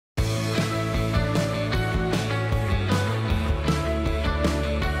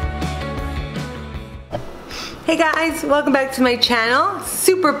Hey guys, welcome back to my channel.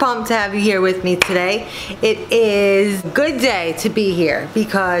 Super pumped to have you here with me today. It is a good day to be here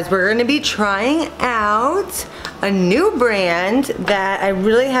because we're going to be trying out a new brand that I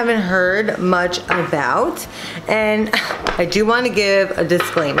really haven't heard much about. And I do want to give a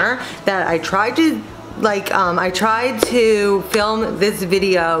disclaimer that I tried to film this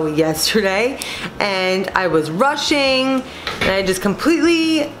video yesterday and I was rushing and I just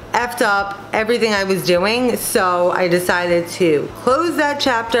completely effed up everything I was doing, so I decided to close that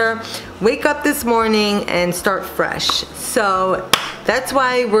chapter, wake up this morning and start fresh. So that's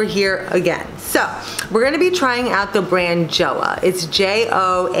why we're here again. So we're going to be trying out the brand Joah. It's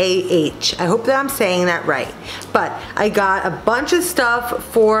Joah. I hope that I'm saying that right. But I got a bunch of stuff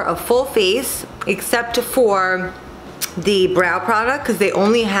for a full face except for the brow product because they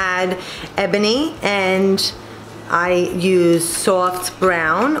only had ebony, and I use soft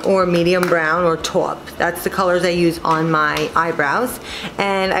brown or medium brown or taupe. That's the colors I use on my eyebrows.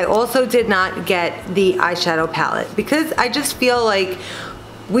 And I also did not get the eyeshadow palette because I just feel like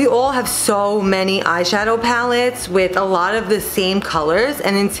we all have so many eyeshadow palettes with a lot of the same colors,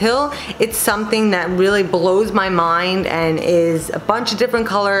 and until it's something that really blows my mind and is a bunch of different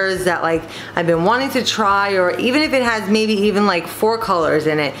colors that like I've been wanting to try, or even if it has maybe even like 4 colors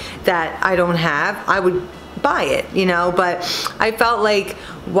in it that I don't have, I would buy it, you know. But I felt like,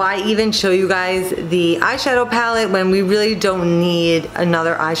 why even show you guys the eyeshadow palette when we really don't need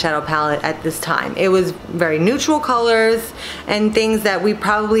another eyeshadow palette at this time. It was very neutral colors and things that we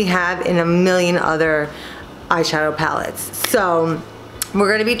probably have in a million other eyeshadow palettes. So we're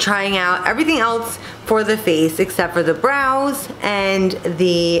going to be trying out everything else for the face except for the brows and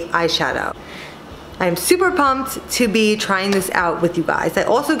the eyeshadow. I'm super pumped to be trying this out with you guys. I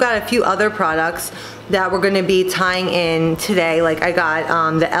also got a few other products that we're going to be tying in today. Like I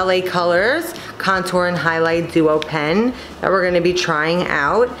got the LA Colors Contour and Highlight Duo Pen that we're going to be trying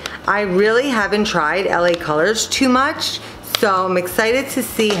out. I really haven't tried LA Colors too much, so I'm excited to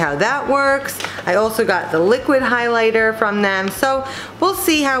see how that works. I also got the liquid highlighter from them, so we'll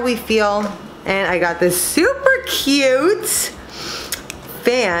see how we feel. And I got this super cute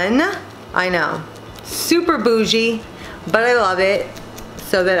fan. I know, super bougie, but I love it,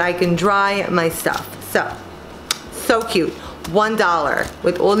 so that I can dry my stuff. So cute. $1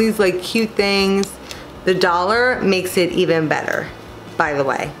 with all these like cute things. The dollar makes it even better, by the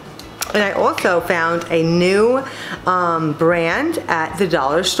way. And I also found a new brand at the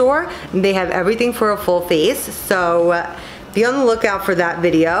dollar store. They have everything for a full face, so be on the lookout for that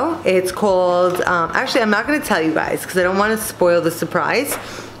video. It's called, actually I'm not going to tell you guys because I don't want to spoil the surprise.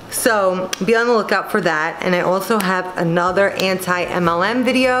 So be on the lookout for that. And I also have another anti-MLM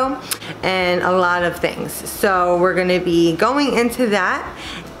video and a lot of things. So we're going to be going into that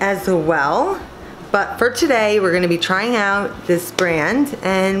as well. But for today, we're going to be trying out this brand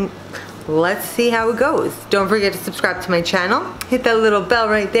and let's see how it goes. Don't forget to subscribe to my channel. Hit that little bell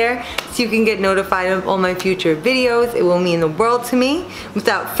right there so you can get notified of all my future videos. It will mean the world to me.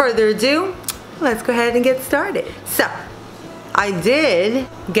 Without further ado, let's go ahead and get started. So I did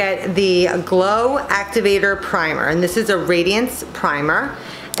get the Glow Activator Primer, and this is a Radiance Primer,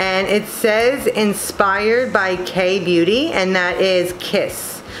 and it says inspired by K Beauty, and that is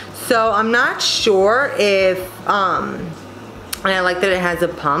Kiss. So I'm not sure if, and I like that it has a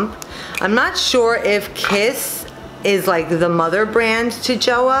pump. I'm not sure if Kiss is like the mother brand to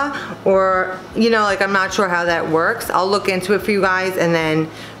Joah, or, you know, like I'm not sure how that works. I'll look into it for you guys and then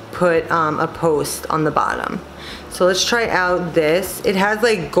put a post on the bottom. So let's try out this. It has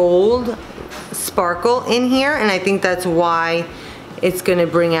like gold sparkle in here, and I think that's why it's gonna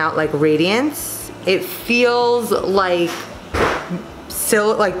bring out like radiance. It feels like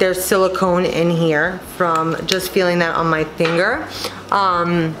there's silicone in here from just feeling that on my finger.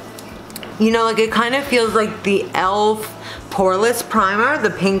 You know, like it kind of feels like the e.l.f. Poreless Primer,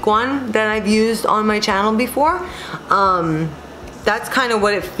 the pink one that I've used on my channel before. That's kind of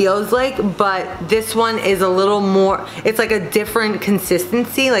what it feels like, but this one is a little more, it's like a different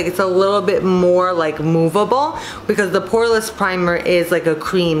consistency, like it's a little bit more like movable, because the Poreless Primer is like a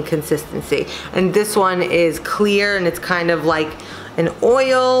cream consistency, and this one is clear and it's kind of like an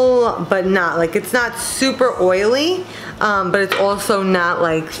oil, but not like, it's not super oily, but it's also not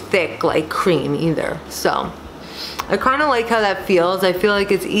like thick like cream either. So I kind of like how that feels. I feel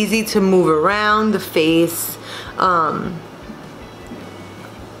like it's easy to move around the face.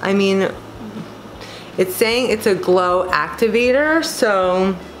 I mean, it's saying it's a glow activator,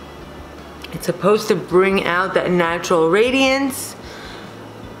 so it's supposed to bring out that natural radiance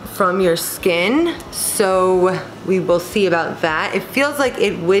from your skin, so we will see about that. It feels like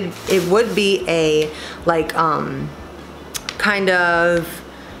it would be a like kind of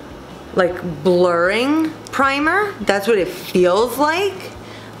like blurring primer. That's what it feels like,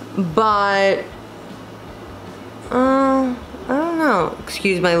 but I don't know.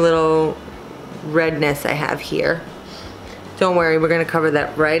 Excuse my little redness I have here. Don't worry, we're gonna cover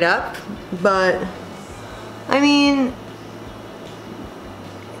that right up. But I mean,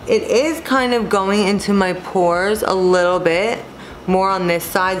 it is kind of going into my pores a little bit more on this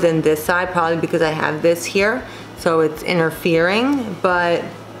side than this side, probably because I have this here, so it's interfering. But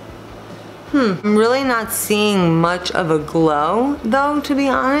I'm really not seeing much of a glow though, to be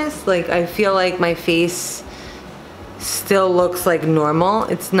honest. Like, I feel like my face still looks like normal.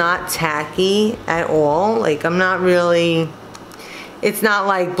 It's not tacky at all. Like, I'm not really, it's not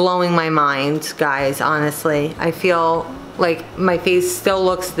like blowing my mind, guys, honestly. I feel like my face still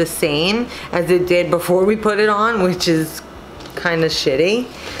looks the same as it did before we put it on, which is kind of shitty.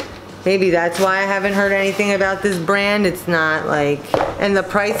 Maybe that's why I haven't heard anything about this brand. It's not like, and the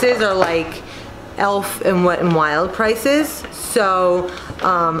prices are like e.l.f. and Wet n Wild prices, so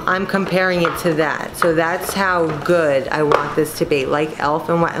I'm comparing it to that. So that's how good I want this to be, like e.l.f.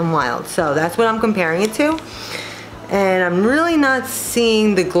 and Wet n Wild. So that's what I'm comparing it to. And I'm really not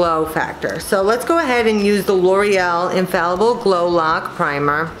seeing the glow factor. So let's go ahead and use the L'Oreal Infallible Glow Lock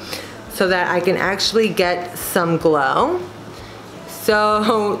Primer so that I can actually get some glow.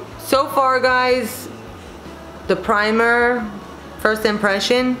 So far, guys, the primer, first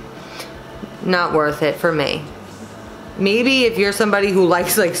impression, not worth it for me. Maybe if you're somebody who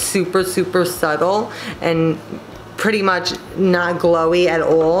likes like super subtle and pretty much not glowy at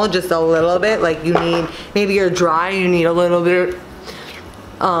all, just a little bit, like you need, maybe you're dry, you need a little bit,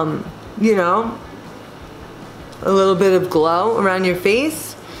 you know, a little bit of glow around your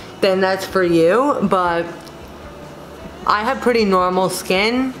face, then that's for you. But I have pretty normal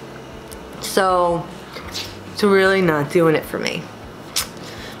skin, so it's really not doing it for me.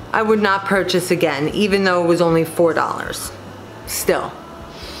 I would not purchase again, even though it was only $4. Still.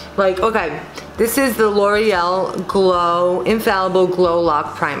 Like, okay, this is the L'Oreal Glow Infallible Glow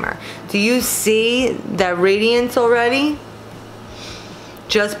Lock Primer. Do you see that radiance already?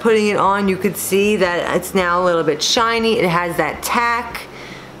 Just putting it on, you could see that it's now a little bit shiny. It has that tack.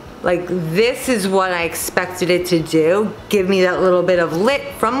 Like, this is what I expected it to do. Give me that little bit of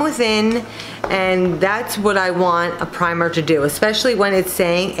lit from within. And that's what I want a primer to do, especially when it's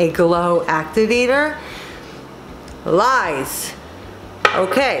saying a glow activator. Lies.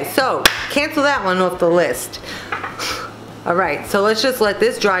 Okay, so cancel that one off the list. All right, so let's just let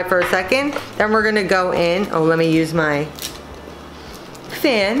this dry for a second. Then we're gonna go in. Oh, let me use my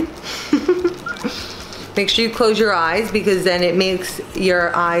fan. Make sure you close your eyes because then it makes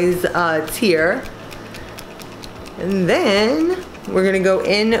your eyes tear. And then we're gonna go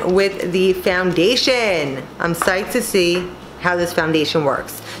in with the foundation. I'm psyched to see how this foundation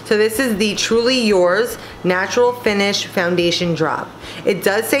works. So this is the Truly Yours Natural Finish Foundation Drop. It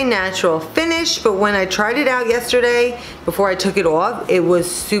does say natural finish, but when I tried it out yesterday, before I took it off, it was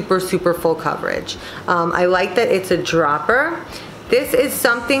super full coverage. I like that it's a dropper. This is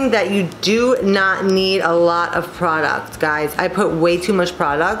something that you do not need a lot of product, guys. I put way too much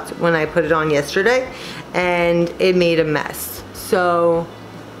product when I put it on yesterday, and it made a mess. So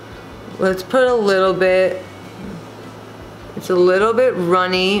let's put a little bit. It's a little bit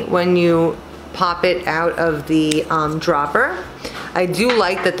runny when you pop it out of the dropper. I do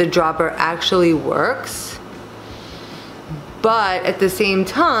like that the dropper actually works, but at the same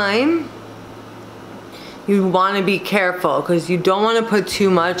time, you want to be careful because you don't want to put too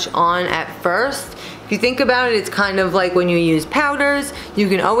much on at first. If you think about it, it's kind of like when you use powders. You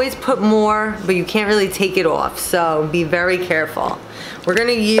can always put more, but you can't really take it off, so be very careful. We're going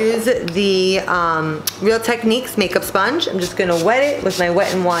to use the Real Techniques makeup sponge. I'm just going to wet it with my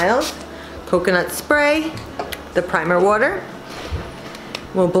Wet n Wild coconut spray, the primer water.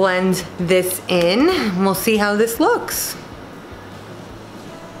 We'll blend this in and we'll see how this looks.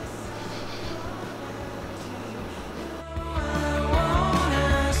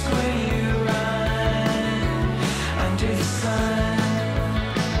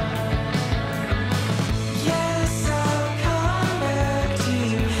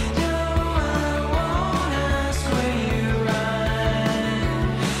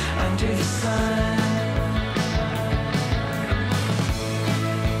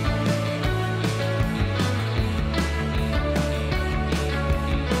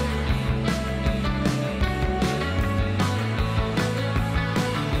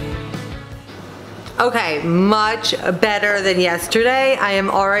 Okay, much better than yesterday. I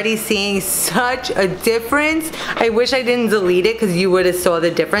am already seeing such a difference. I wish I didn't delete it because you would have saw the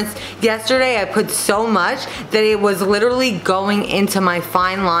difference. Yesterday I put so much that it was literally going into my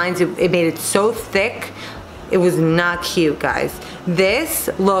fine lines. It made it so thick. It was not cute, guys. This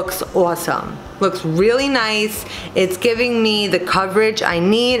looks awesome. Looks really nice. It's giving me the coverage I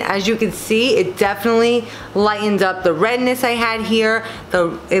need. As you can see, it definitely lightened up the redness I had here.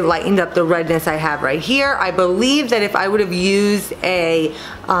 It lightened up the redness I have right here. I believe that if I would have used a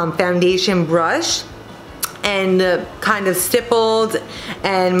foundation brush and kind of stippled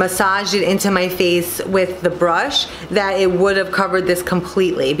and massaged it into my face with the brush, that it would have covered this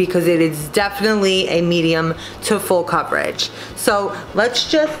completely, because it is definitely a medium to full coverage. So let's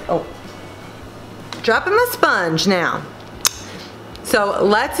just, dropping my sponge now. So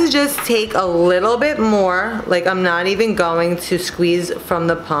let's just take a little bit more, like I'm not even going to squeeze from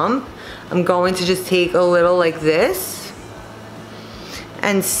the pump. I'm going to just take a little like this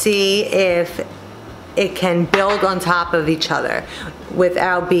and see if it can build on top of each other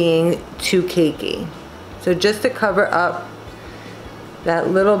without being too cakey. So just to cover up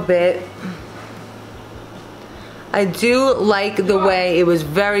that little bit. I do like the way it was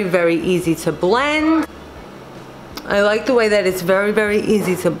very, very easy to blend. I like the way that it's very, very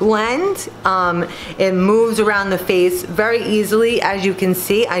easy to blend. It moves around the face very easily. As you can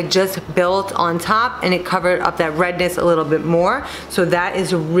see, I just built on top and it covered up that redness a little bit more. So that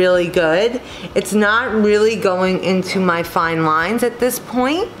is really good. It's not really going into my fine lines at this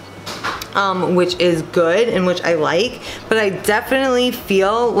point, which is good and which I like, but I definitely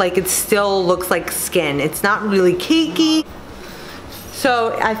feel like it still looks like skin. It's not really cakey.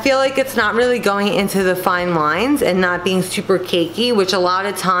 So I feel like it's not really going into the fine lines and not being super cakey, which a lot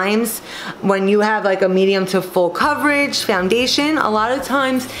of times when you have like a medium to full coverage foundation, a lot of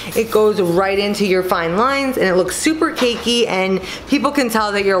times it goes right into your fine lines and it looks super cakey and people can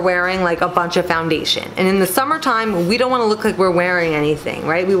tell that you're wearing like a bunch of foundation. And in the summertime, we don't want to look like we're wearing anything,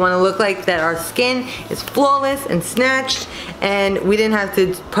 right? We want to look like that our skin is flawless and snatched and we didn't have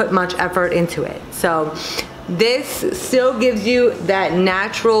to put much effort into it. So this still gives you that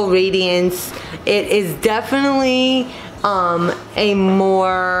natural radiance. It is definitely a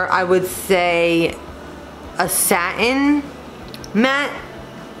more, I would say, a satin matte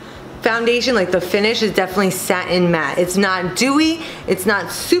foundation. Like the finish is definitely satin matte. It's not dewy, it's not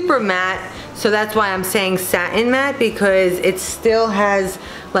super matte, so that's why I'm saying satin matte, because it still has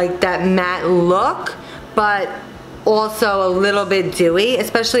like that matte look, but also a little bit dewy,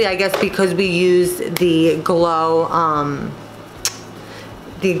 especially I guess because we used the glow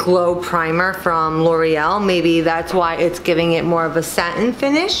primer from L'Oreal. Maybe that's why it's giving it more of a satin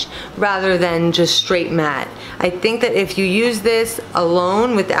finish rather than just straight matte. I think that if you use this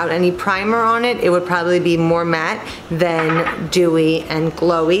alone without any primer on it, it would probably be more matte than dewy and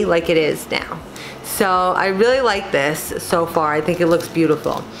glowy like it is now. So I really like this so far. I think it looks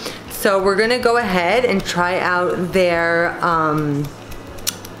beautiful. So we're gonna go ahead and try out their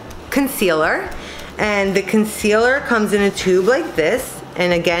concealer. And the concealer comes in a tube like this.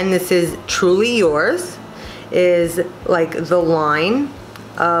 And again, this is Truly Yours, is like the line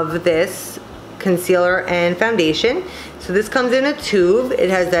of this concealer and foundation. So this comes in a tube. It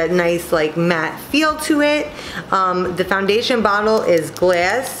has that nice like matte feel to it. The foundation bottle is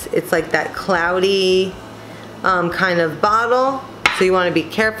glass. It's like that cloudy kind of bottle. So you want to be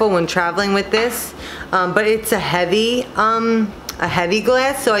careful when traveling with this, but it's a heavy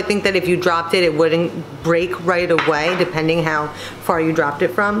glass, so I think that if you dropped it, it wouldn't break right away, depending how far you dropped it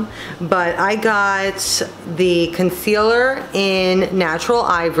from. But I got the concealer in Natural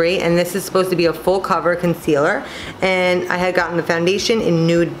Ivory, and this is supposed to be a full cover concealer, and I had gotten the foundation in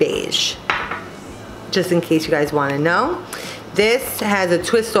Nude Beige, just in case you guys want to know. This has a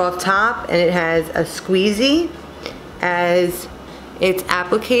twist off top, and it has a squeezy as its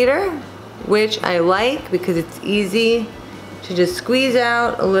applicator, which I like because it's easy to just squeeze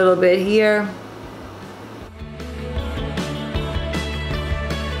out a little bit here.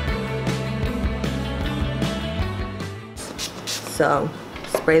 So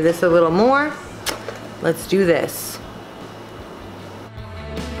spray this a little more. Let's do this.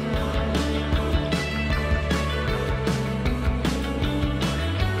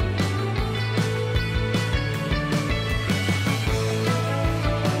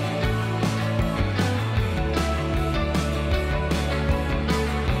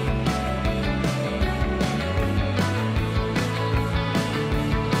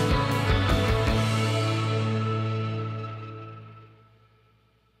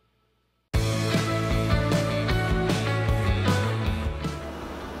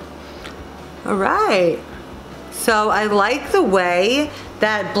 All right. So I like the way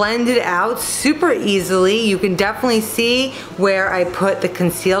that blended out super easily. You can definitely see where I put the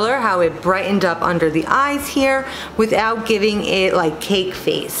concealer, how it brightened up under the eyes here without giving it like cake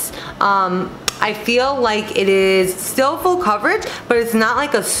face. I feel like it is still full coverage, but it's not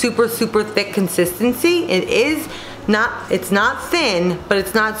like a super thick consistency. It's not thin, but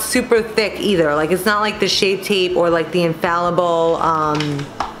it's not super thick either. Like it's not like the Shape Tape or like the Infallible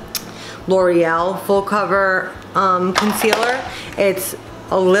L'Oreal full cover concealer. It's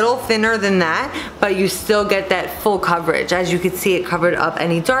a little thinner than that, but you still get that full coverage. As you can see, it covered up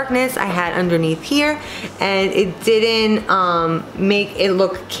any darkness I had underneath here, and it didn't make it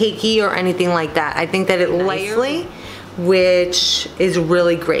look cakey or anything like that. I think that it layers, which is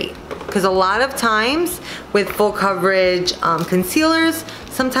really great. Because a lot of times with full coverage concealers,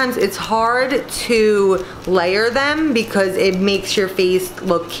 sometimes it's hard to layer them because it makes your face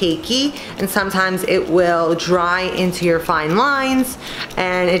look cakey, and sometimes it will dry into your fine lines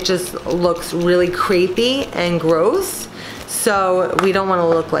and it just looks really crepey and gross. So we don't want to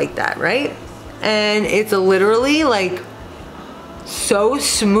look like that, right? And it's literally like so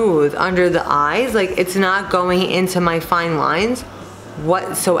smooth under the eyes, like it's not going into my fine lines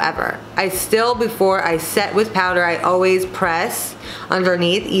whatsoever. I still, before I set with powder, I always press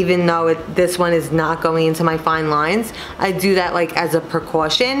underneath, even though this one is not going into my fine lines. I do that like as a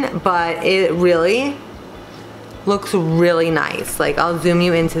precaution, but it really looks really nice. Like I'll zoom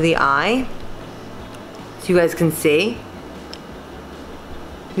you into the eye so you guys can see.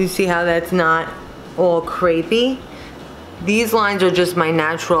 You see how that's not all crepey? These lines are just my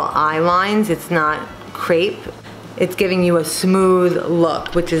natural eye lines. It's not crepe. It's giving you a smooth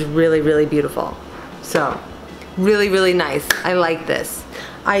look, which is really beautiful. So really nice. I like this.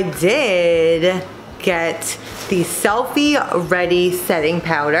 I did get the Selfie Ready setting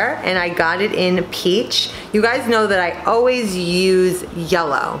powder, and I got it in peach. You guys know that I always use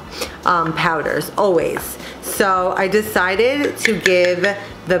yellow powders, always. So I decided to give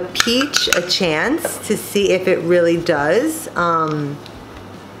the peach a chance to see if it really does,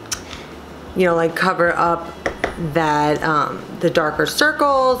 you know, like cover up that the darker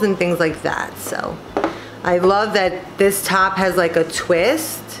circles and things like that. So I love that this top has like a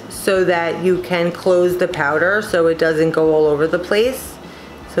twist so that you can close the powder so it doesn't go all over the place.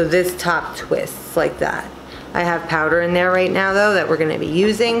 So this top twists like that. I have powder in there right now though that we're going to be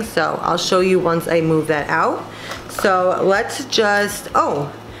using, so I'll show you once I move that out. So let's just,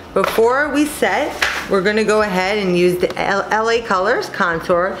 before we set, we're going to go ahead and use the LA Colors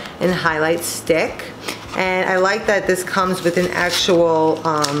contour and highlight stick. And I like that this comes with an actual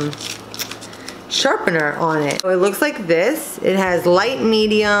sharpener on it. So it looks like this. It has light,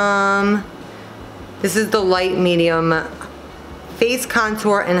 medium. This is the light medium face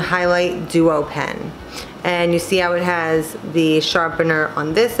contour and highlight duo pen. And you see how it has the sharpener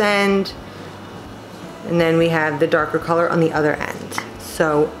on this end, and then we have the darker color on the other end.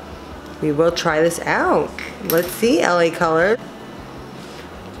 So we will try this out. Let's see, LA Color.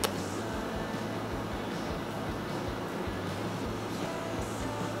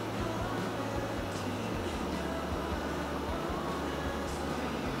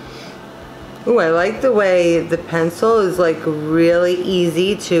 Ooh, I like the way the pencil is like really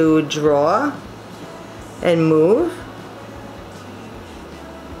easy to draw and move.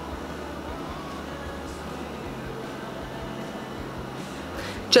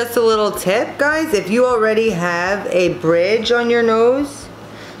 Just a little tip, guys, if you already have a bridge on your nose,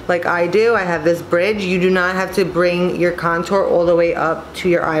 like I do, I have this bridge, you do not have to bring your contour all the way up to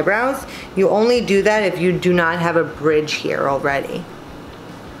your eyebrows. You only do that if you do not have a bridge here already.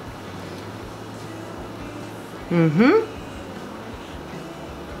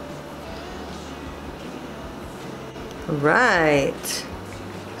 Right.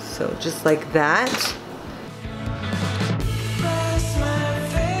 So just like that.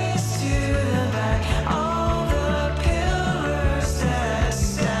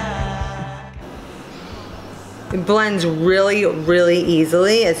 It blends really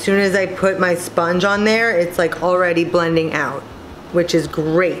easily. As soon as I put my sponge on there, it's like already blending out, which is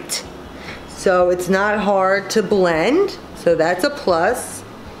great. So it's not hard to blend, so that's a plus.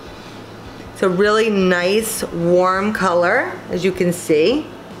 It's a really nice warm color, as you can see.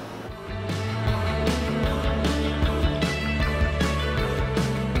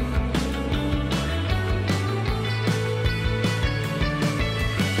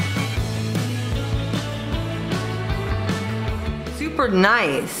 Super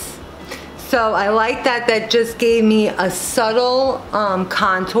nice. So I like that. That just gave me a subtle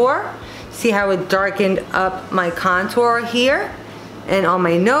contour. See how it darkened up my contour here? and on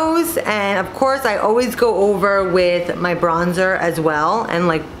my nose, and of course I always go over with my bronzer as well, and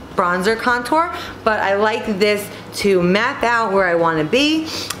like bronzer contour, but I like this to map out where I want to be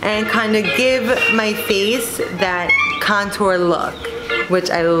and kind of give my face that contour look, which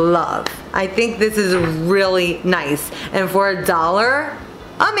I love. I think this is really nice, and for $1,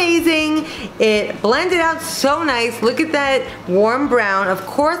 amazing. It blended out so nice. Look at that warm brown. Of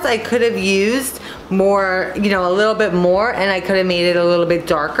course I could have used more, you know, a little bit more, and I could have made it a little bit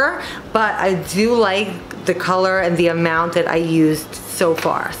darker, but I do like the color and the amount that I used so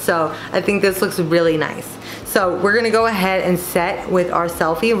far. So I think this looks really nice. So we're gonna go ahead and set with our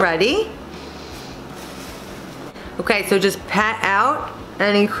selfie ready. Okay, so just pat out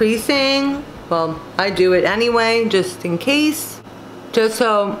and increasing. Well, I do it anyway, just in case. Just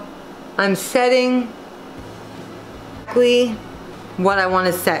so I'm setting exactly what I want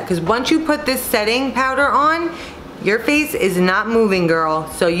to set. Because once you put this setting powder on, your face is not moving, girl.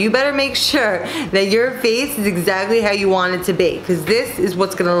 So you better make sure that your face is exactly how you want it to be, because this is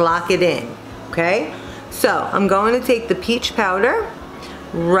what's gonna lock it in, okay? So I'm going to take the peach powder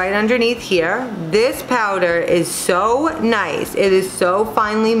right underneath here. This powder is so nice. It is so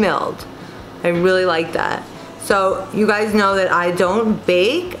finely milled. I really like that. So you guys know that I don't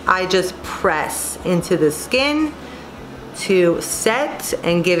bake, I just press into the skin to set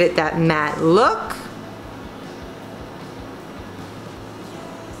and give it that matte look.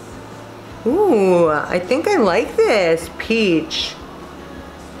 Ooh, I think I like this peach.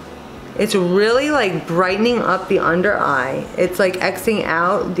 It's really like brightening up the under eye. It's like Xing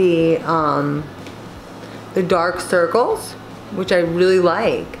out the dark circles, which I really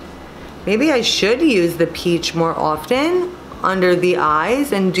like. Maybe I should use the peach more often under the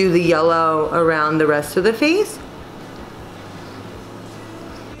eyes and do the yellow around the rest of the face.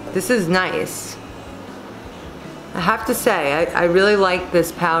 This is nice. I have to say, I really like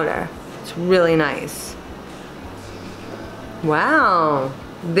this powder. It's really nice. Wow,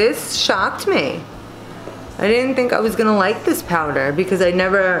 this shocked me. I didn't think I was gonna like this powder because I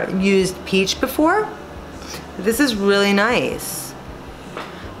never used peach before. This is really nice.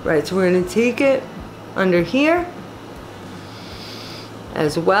 Right, so we're gonna take it under here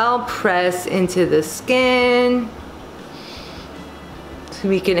as well, press into the skin so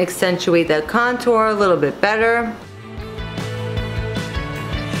we can accentuate that contour a little bit better.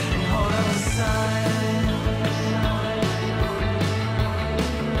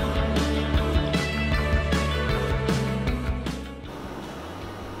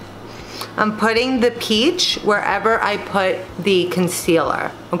 I'm putting the peach wherever I put the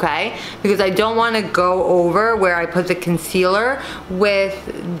concealer, okay? Because I don't want to go over where I put the concealer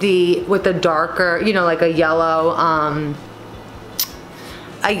with the darker, you know, like a yellow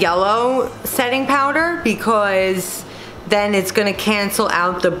setting powder, because then it's gonna cancel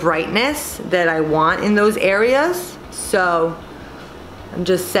out the brightness that I want in those areas. So I'm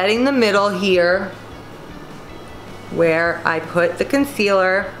just setting the middle here where I put the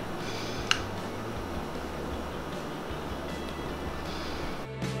concealer.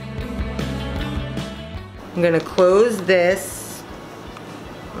 I'm gonna close this.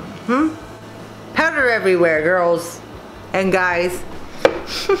 Powder everywhere, girls and guys.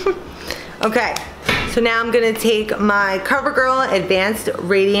 Okay, so now I'm gonna take my CoverGirl Advanced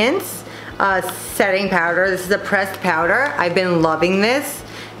Radiance setting powder. This is a pressed powder. I've been loving this.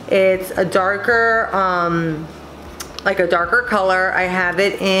 It's a darker, like a darker color. I have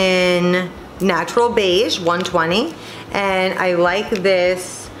it in Natural Beige 120, and I like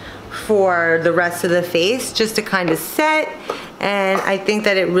this for the rest of the face, just to kind of set, and I think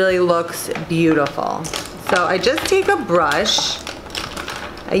that it really looks beautiful. So I just take a brush.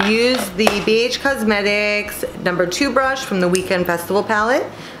 I use the BH Cosmetics #2 brush from the Weekend Festival palette.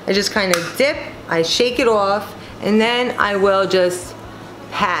 I just kind of dip, I shake it off, and then I will just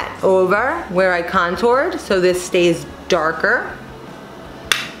pat over where I contoured so this stays darker,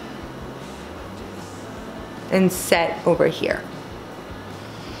 and set over here.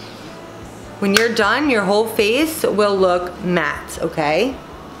 When you're done, your whole face will look matte, okay?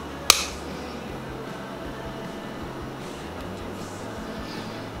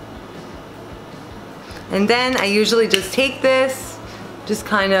 And then I usually just take this, just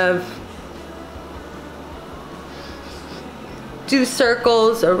kind of do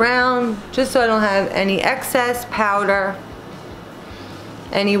circles around, just so I don't have any excess powder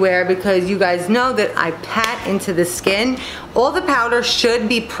anywhere, because you guys know that I pat into the skin. All the powder should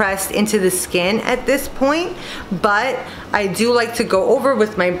be pressed into the skin at this point, but I do like to go over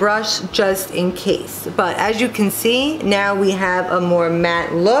with my brush just in case. But as you can see, now we have a more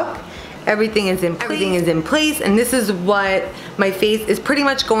matte look. everything is in place, and this is what my face is pretty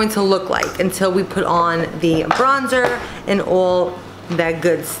much going to look like until we put on the bronzer and all that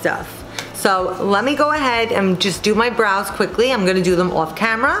good stuff. So let me go ahead and just do my brows quickly. I'm gonna do them off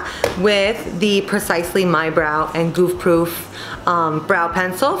camera with the Precisely My Brow and Goof Proof brow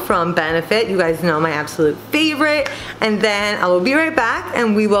pencil from Benefit. You guys know my absolute favorite. And then I will be right back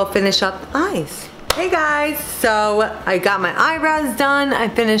and we will finish up the eyes. Hey guys, so I got my eyebrows done, I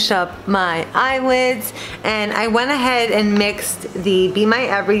finished up my eyelids, and I went ahead and mixed the Be My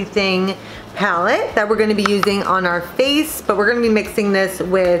Everything palette that we're going to be using on our face, but we're going to be mixing this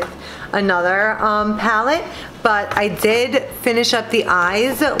with another palette. But I did finish up the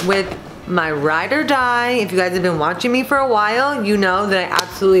eyes with my Ride or Die. If you guys have been watching me for a while, you know that I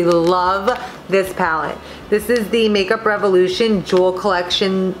absolutely love this palette. This is the Makeup Revolution Jewel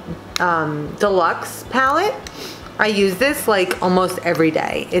Collection Deluxe palette. I use this like almost every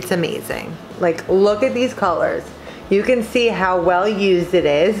day. It's amazing. Like, look at these colors. You can see how well used it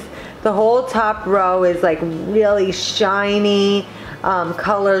is. The whole top row is like really shiny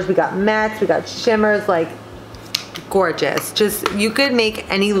colors. We got mattes, we got shimmers, like gorgeous. Just, you could make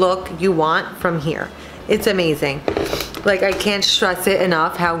any look you want from here. It's amazing. Like, I can't stress it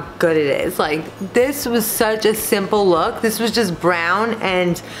enough how good it is. Like, this was such a simple look. This was just brown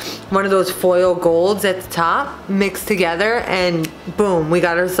and one of those foil golds at the top mixed together, and boom, we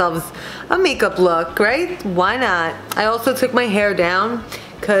got ourselves a makeup look, right? Why not? I also took my hair down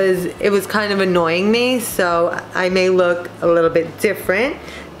because it was kind of annoying me, so I may look a little bit different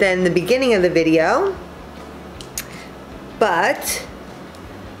than the beginning of the video, but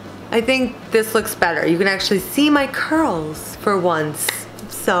I think this looks better. You can actually see my curls for once,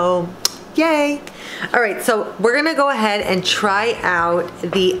 so yay. All right, so we're gonna go ahead and try out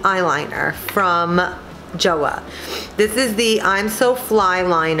the eyeliner from Joah. This is the I'm So Fly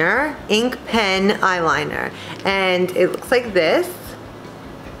liner, ink pen eyeliner, and it looks like this.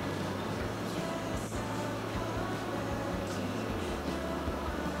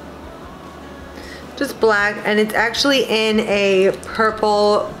 Just black, and it's actually in a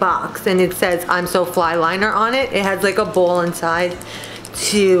purple box, and it says I'm So Fly liner on it. It has like a ball inside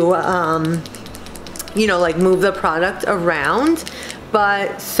to you know, like move the product around.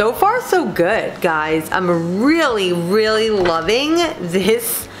 But so far so good, guys. I'm really loving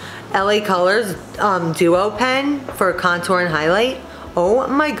this LA Colors duo pen for contour and highlight. Oh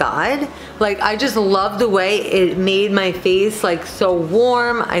my god, like, I just love the way it made my face like so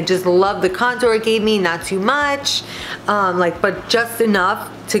warm. I just love the contour it gave me, not too much, like, but just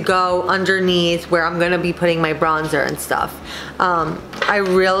enough to go underneath where I'm gonna be putting my bronzer and stuff. I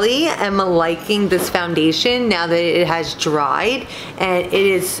really am liking this foundation now that it has dried, and it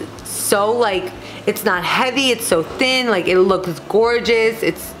is so, like, it's not heavy, it's so thin, like, it looks gorgeous.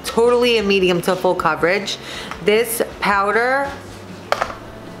 It's totally a medium to full coverage. This powder,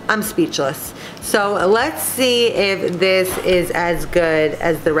 I'm speechless. So let's see if this is as good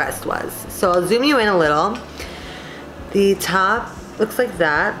as the rest was. So I'll zoom you in a little. The top looks like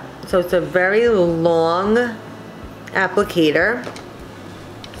that. So it's a very long applicator.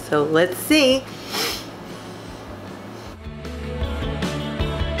 So let's see.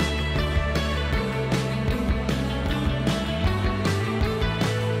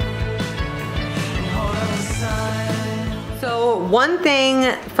 So one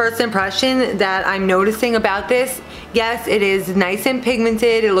thing, first impression, that I'm noticing about this, yes, it is nice and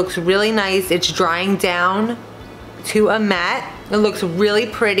pigmented. It looks really nice. It's drying down to a matte. It looks really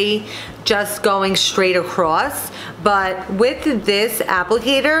pretty just going straight across. But with this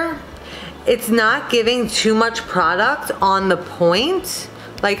applicator, it's not giving too much product on the point.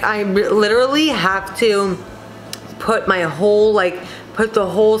 Like, I literally have to put my whole, like, put the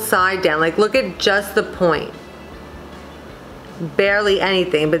whole side down. Like, look at just the point. Barely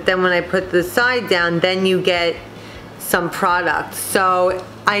anything, but then when I put the side down, then you get some product. So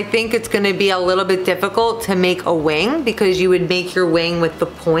I think it's going to be a little bit difficult to make a wing, because you would make your wing with the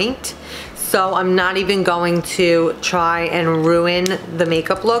point. So I'm not even going to try and ruin the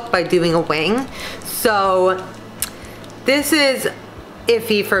makeup look by doing a wing. So this is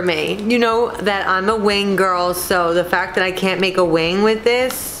iffy for me. You know that I'm a wing girl, so the fact that I can't make a wing with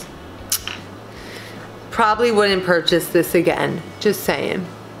this, probably wouldn't purchase this again, just saying.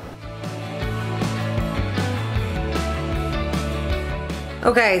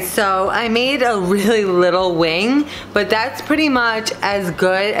 Okay, so I made a really little wing, but that's pretty much as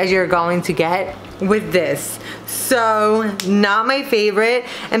good as you're going to get with this. So, not my favorite,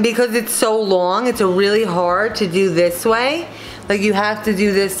 and because it's so long, it's really hard to do this way. Like, you have to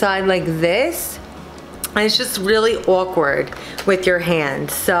do this side like this, and it's just really awkward with your hand.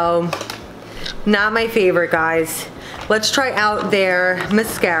 So Not my favorite, guys. Let's try out their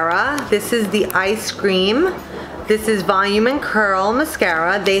mascara. This is the Ice Cream. This is Volume and Curl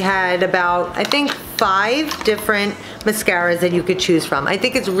mascara. They had about, I think, 5 different mascaras that you could choose from. I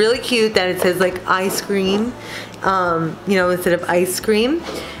think it's really cute that it says like ice cream, you know, instead of ice cream.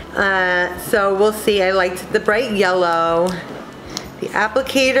 So we'll see. I liked the bright yellow. The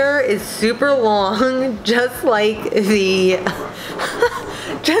applicator is super long, just like the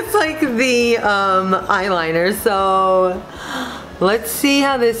eyeliner. So let's see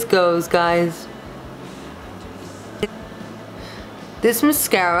how this goes, guys. This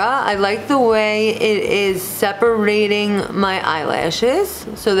mascara, I like the way it is separating my eyelashes,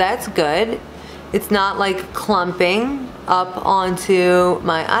 so that's good. It's not like clumping up onto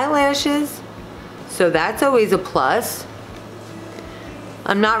my eyelashes, so that's always a plus.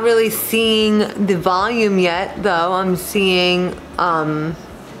 I'm not really seeing the volume yet, though. I'm seeing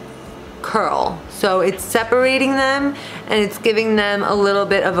curl. So it's separating them and it's giving them a little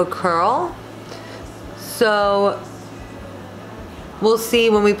bit of a curl. So we'll see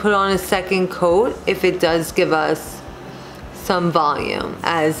when we put on a second coat if it does give us some volume,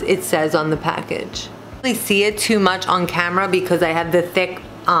 as it says on the package. I don't really see it too much on camera because I have the thick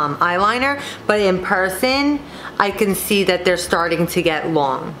eyeliner, but in person I can see that they're starting to get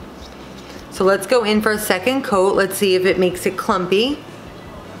long. So let's go in for a second coat. Let's see if it makes it clumpy.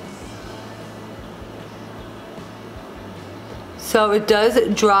 So it does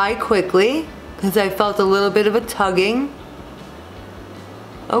dry quickly because I felt a little bit of a tugging.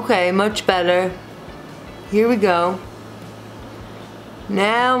 Okay, much better. Here we go.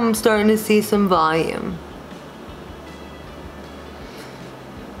 Now I'm starting to see some volume.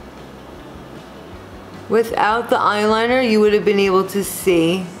 Without the eyeliner, you would have been able to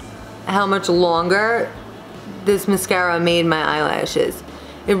see how much longer this mascara made my eyelashes.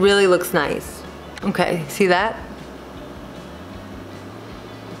 It really looks nice. Okay, see that?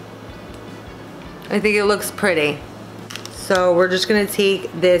 I think it looks pretty. So we're just gonna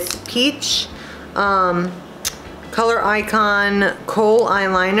take this peach Color Icon Kohl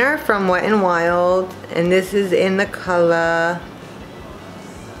eyeliner from Wet n Wild, and this is in the color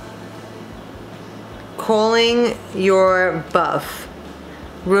Calling Your Buff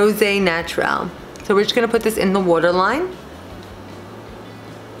Rosé Natural. So we're just gonna put this in the waterline.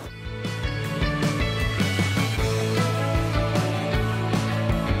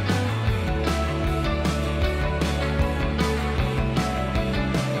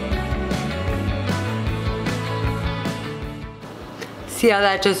 See how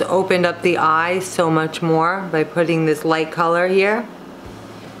that just opened up the eye so much more by putting this light color here?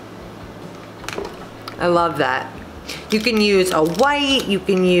 I love that. You can use a white, you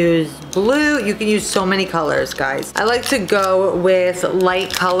can use blue, you can use so many colors, guys. I like to go with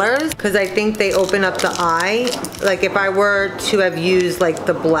light colors because I think they open up the eye. Like if I were to have used like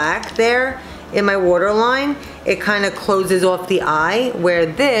the black there in my waterline, it kind of closes off the eye, where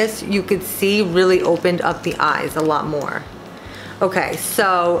this, you could see, really opened up the eyes a lot more. Okay,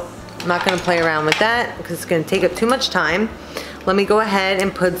 so I'm not gonna play around with that because it's gonna take up too much time. Let me go ahead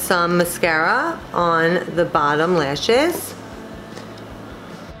and put some mascara on the bottom lashes.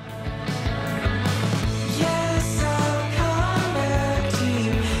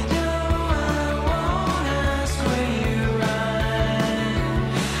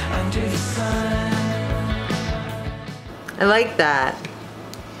 I like that.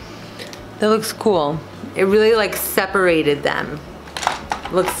 That looks cool. It really like separated them.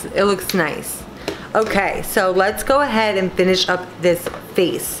 It looks nice. Okay, so let's go ahead and finish up this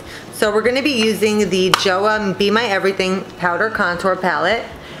face. So we're gonna be using the Joah Be My Everything Powder Contour Palette,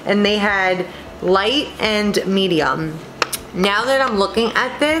 and they had light and medium. Now that I'm looking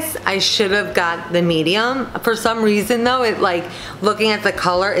at this, I should have got the medium. For some reason though, it like, looking at the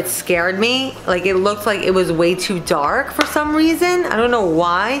color, it scared me. Like it looked like it was way too dark for some reason. I don't know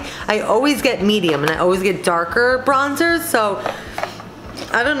why. I always get medium and I always get darker bronzers, so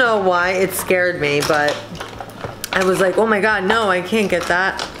I don't know why it scared me, but I was like, oh my god, no, I can't get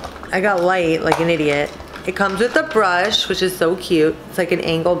that. I got light like an idiot. It comes with a brush, which is so cute. It's like an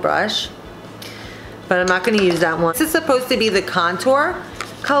angled brush, but I'm not gonna use that one. This is supposed to be the contour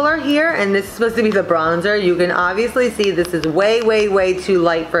color here, and this is supposed to be the bronzer. You can obviously see this is way, way, way too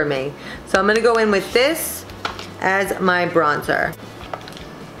light for me. So I'm gonna go in with this as my bronzer.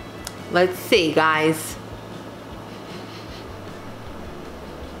 Let's see, guys.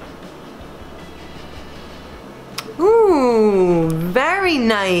 Ooh, very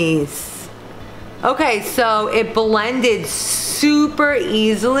nice. Okay, so it blended super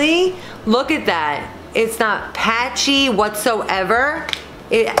easily. Look at that. It's not patchy whatsoever.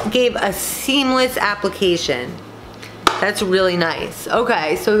 it gave a seamless application. That's really nice.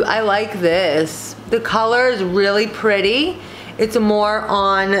 Okay, so I like this. The color is really pretty. It's more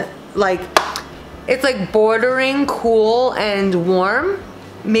on like, it's like bordering cool and warm.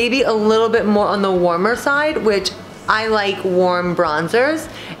 Maybe a little bit more on the warmer side, which I like warm bronzers.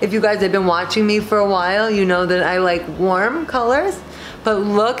 If you guys have been watching me for a while, you know that I like warm colors. But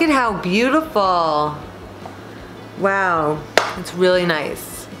look at how beautiful. Wow, it's really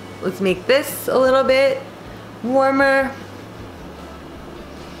nice. Let's make this a little bit warmer.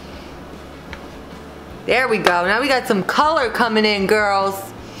 There we go. Now we got some color coming in,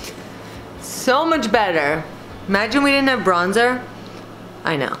 girls. So much better. Imagine we didn't have bronzer.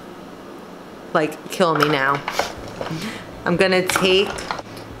 I know. Like, kill me now. I'm gonna take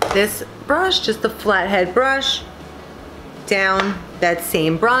this brush, just a flathead brush, down that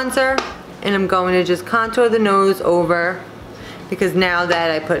same bronzer, and I'm going to just contour the nose over, because now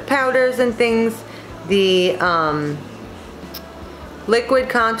that I put powders and things, the liquid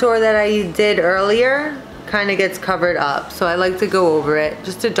contour that I did earlier kind of gets covered up. So I like to go over it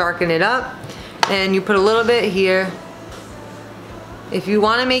just to darken it up. And you put a little bit here. If you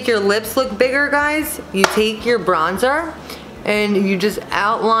want to make your lips look bigger, guys, you take your bronzer and you just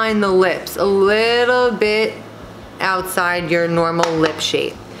outline the lips a little bit outside your normal lip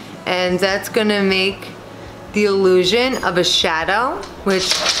shape. And that's gonna make the illusion of a shadow,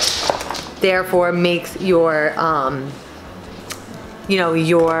 which therefore makes your, you know,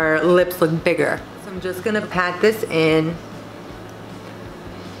 your lips look bigger. So I'm just gonna pat this in.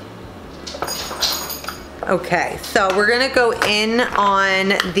 Okay, so we're gonna go in on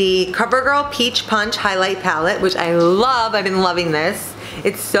the CoverGirl Peach Punch Highlight Palette, which I love. I've been loving this.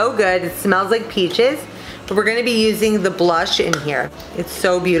 It's so good. It smells like peaches. But we're gonna be using the blush in here. It's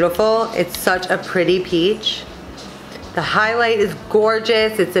so beautiful. It's such a pretty peach. The highlight is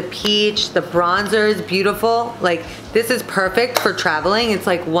gorgeous. It's a peach. The bronzer is beautiful. Like, this is perfect for traveling. It's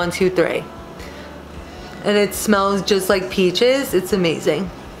like 1, 2, 3. And it smells just like peaches. It's amazing.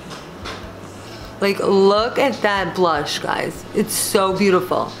 Like, look at that blush, guys. It's so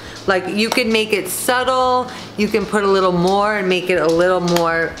beautiful. Like, you can make it subtle. You can put a little more and make it a little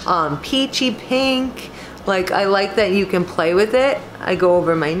more peachy pink. Like, I like that you can play with it. I go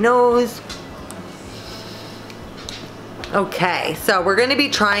over my nose. Okay, so we're gonna be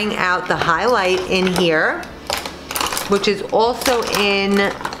trying out the highlight in here, which is also in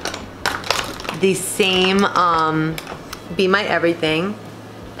the same Be My Everything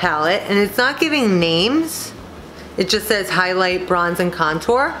palette, and it's not giving names. It just says highlight, bronze, and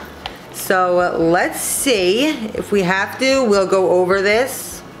contour. So let's see. If we have to, we'll go over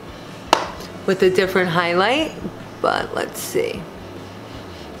this with a different highlight, but let's see.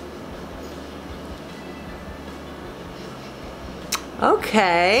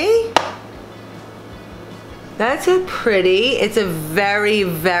 Okay. That's a pretty. It's a very,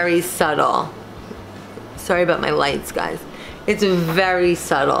 very subtle. Sorry about my lights, guys. It's very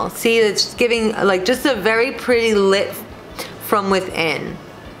subtle. See, it's giving like just a very pretty lit from within.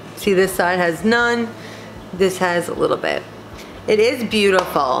 See, this side has none. This has a little bit. It is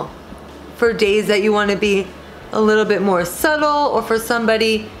beautiful for days that you want to be a little bit more subtle, or for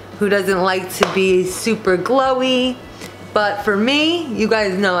somebody who doesn't like to be super glowy. But for me, you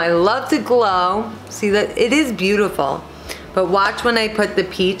guys know I love to glow. See that it is beautiful. But watch when I put the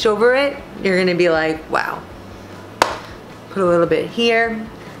peach over it, you're gonna be like, wow. Put a little bit here.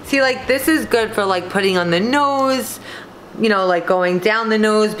 See, like, this is good for like putting on the nose, you know, like going down the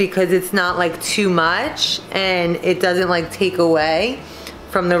nose, because it's not like too much and it doesn't like take away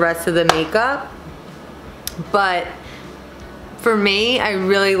from the rest of the makeup. But for me, I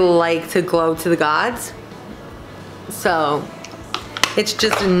really like to glow to the gods. So it's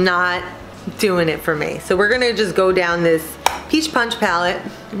just not doing it for me. So we're gonna just go down this Peach Punch palette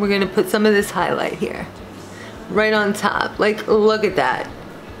and we're gonna put some of this highlight here. Right on top. Like, look at that.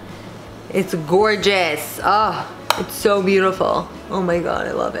 It's gorgeous. Oh, it's so beautiful. Oh my God,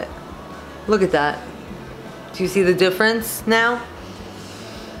 I love it. Look at that. Do you see the difference now?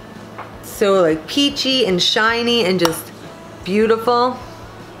 So like peachy and shiny and just beautiful.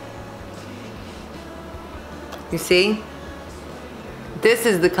 You see? This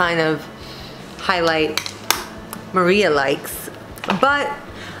is the kind of highlight Maria likes. But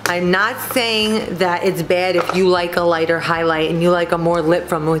I'm not saying that it's bad if you like a lighter highlight and you like a more lit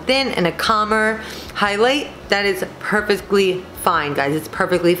from within and a calmer highlight. That is perfectly fine, guys. It's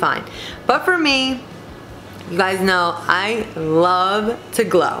perfectly fine. But for me, you guys know I love to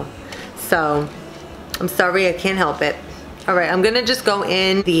glow. So I'm sorry, I can't help it. All right, I'm gonna just go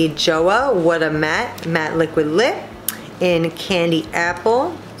in the Joah What a Matte Liquid Lip in Candy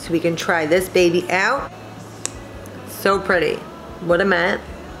Apple. So we can try this baby out. So pretty. What a matte.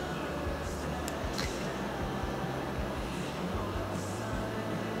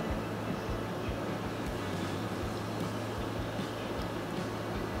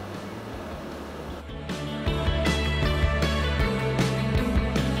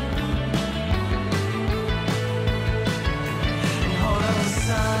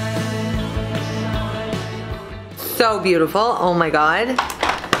 So beautiful, oh my God.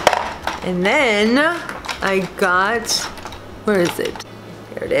 And then I got, where is it?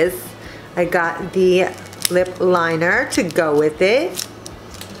 Here it is. I got the lip liner to go with it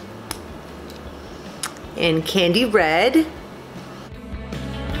in Candy Red.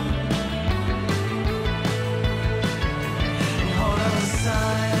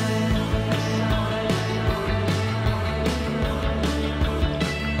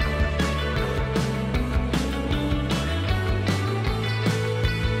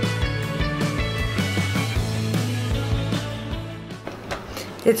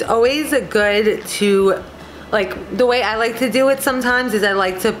 It's always good to, like, the way I like to do it sometimes is I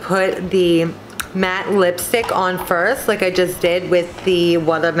like to put the matte lipstick on first, like I just did with the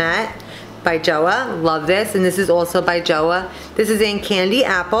Water Matte by Joah. Love this. And this is also by Joah. This is in Candy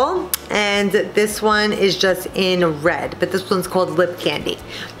Apple, and this one is just in red, but this one's called Lip Candy.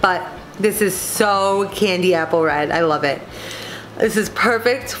 But this is so Candy Apple red. I love it. This is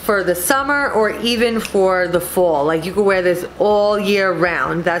perfect for the summer or even for the fall. Like, you can wear this all year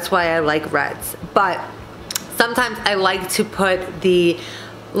round. That's why I like reds. But sometimes I like to put the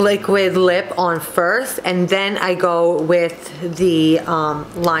liquid lip on first, and then I go with the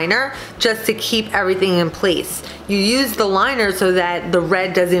liner just to keep everything in place. You use the liner so that the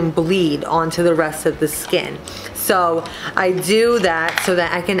red doesn't bleed onto the rest of the skin. So I do that so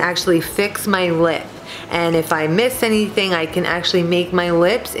that I can actually fix my lip. And if I miss anything, I can actually make my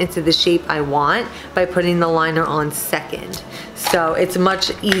lips into the shape I want by putting the liner on second. So it's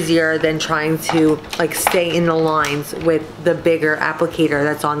much easier than trying to like stay in the lines with the bigger applicator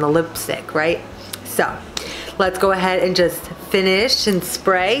that's on the lipstick, right? So let's go ahead and just finish and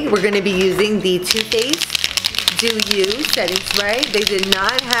spray. We're gonna be using the Too Faced Do You setting spray. They did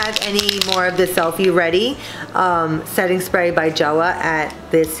not have any more of the Selfie Ready setting spray by Joah at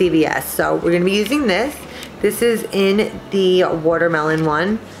the CVS. So we're gonna be using this. This is in the watermelon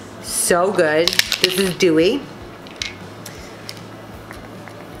one. So good. This is dewy.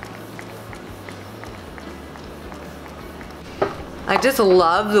 I just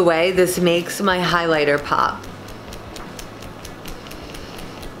love the way this makes my highlighter pop.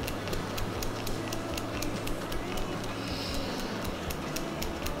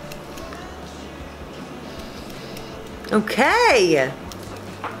 Okay,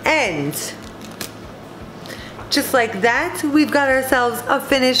 and just like that, we've got ourselves a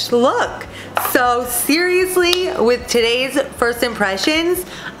finished look. So seriously, with today's first impressions,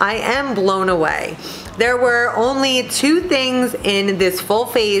 I am blown away. There were only two things in this full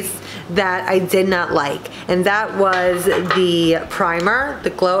face that I did not like, and that was the primer, the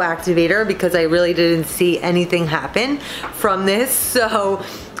glow activator, because I really didn't see anything happen from this. So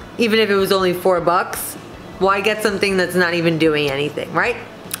even if it was only $4, why get something that's not even doing anything, right?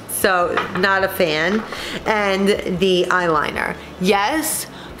 So not a fan. And the eyeliner, yes,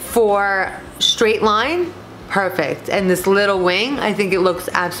 for straight line, perfect. And this little wing, I think it looks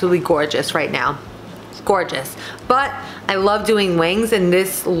absolutely gorgeous right now. Gorgeous. But I love doing wings, and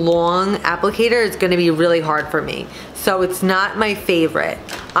this long applicator is going to be really hard for me. So it's not my favorite.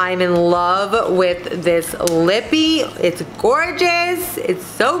 I'm in love with this lippy. It's gorgeous. It's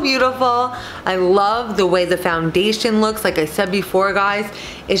so beautiful. I love the way the foundation looks. Like I said before, guys,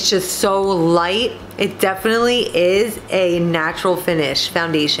 it's just so light. It definitely is a natural finish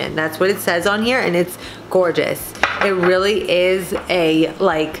foundation. That's what it says on here, and it's gorgeous. It really is a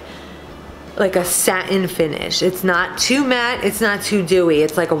like a satin finish. It's not too matte, it's not too dewy.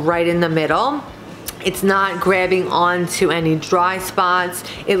 It's like right in the middle. It's not grabbing onto any dry spots.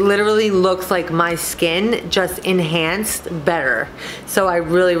 It literally looks like my skin, just enhanced better. So I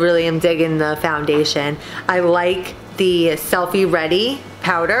really, really am digging the foundation. I like the Selfie Ready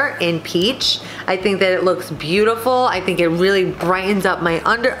powder in peach. I think that it looks beautiful. I think it really brightens up my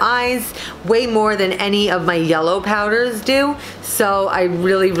under eyes way more than any of my yellow powders do. So I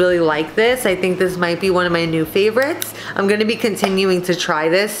really, really like this. I think this might be one of my new favorites. I'm gonna be continuing to try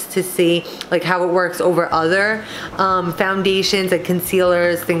this to see like how it works over other foundations and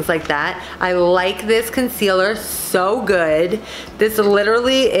concealers, things like that. I like this concealer, so good. This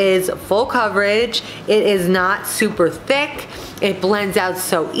literally is full coverage. It is not super thick. It blends out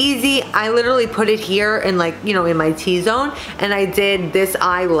so easy. I literally put it here in like, you know, in my T-zone, and I did this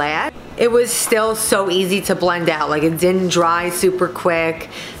eye last. It was still so easy to blend out. Like, it didn't dry super quick.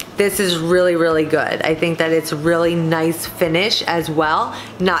 This is really, really good. I think that it's really nice finish as well.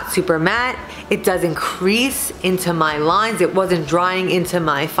 Not super matte. It doesn't crease into my lines. It wasn't drying into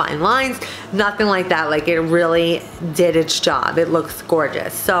my fine lines. Nothing like that. Like, it really did its job. It looks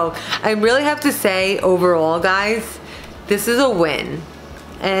gorgeous. So I really have to say, overall, guys, this is a win.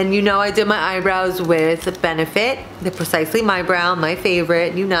 And you know, I did my eyebrows with Benefit, the Precisely My Brow, my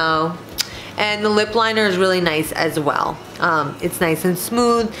favorite, you know. And the lip liner is really nice as well. It's nice and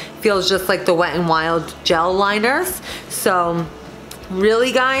smooth, feels just like the Wet n Wild gel liners. So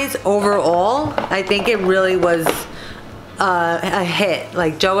really, guys, overall, I think it really was a hit.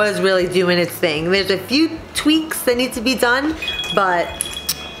 Like, Joah is really doing its thing. There's a few tweaks that need to be done, but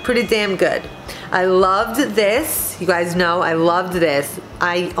pretty damn good. I loved this. You guys know I loved this.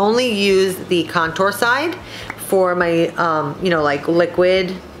 I only used the contour side for my, you know, like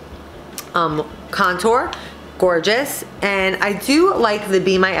liquid contour. Gorgeous. And I do like the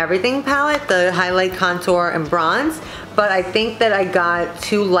Be My Everything palette, the highlight, contour, and bronze, but I think that I got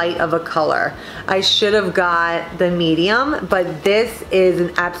too light of a color. I should have got the medium, but this is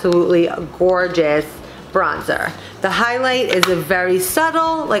an absolutely gorgeous bronzer. The highlight is a very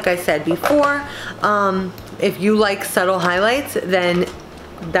subtle, like I said before. If you like subtle highlights, then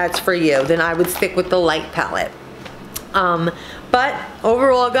that's for you. Then I would stick with the light palette. But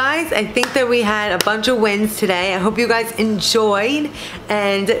overall, guys, I think that we had a bunch of wins today. I hope you guys enjoyed,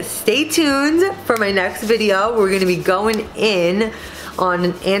 and stay tuned for my next video. We're gonna be going in on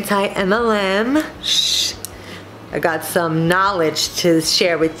an anti-MLM. Shh. I got some knowledge to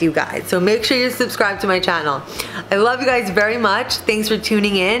share with you guys. So make sure you're subscribed to my channel. I love you guys very much. Thanks for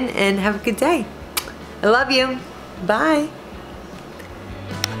tuning in, and have a good day. I love you. Bye.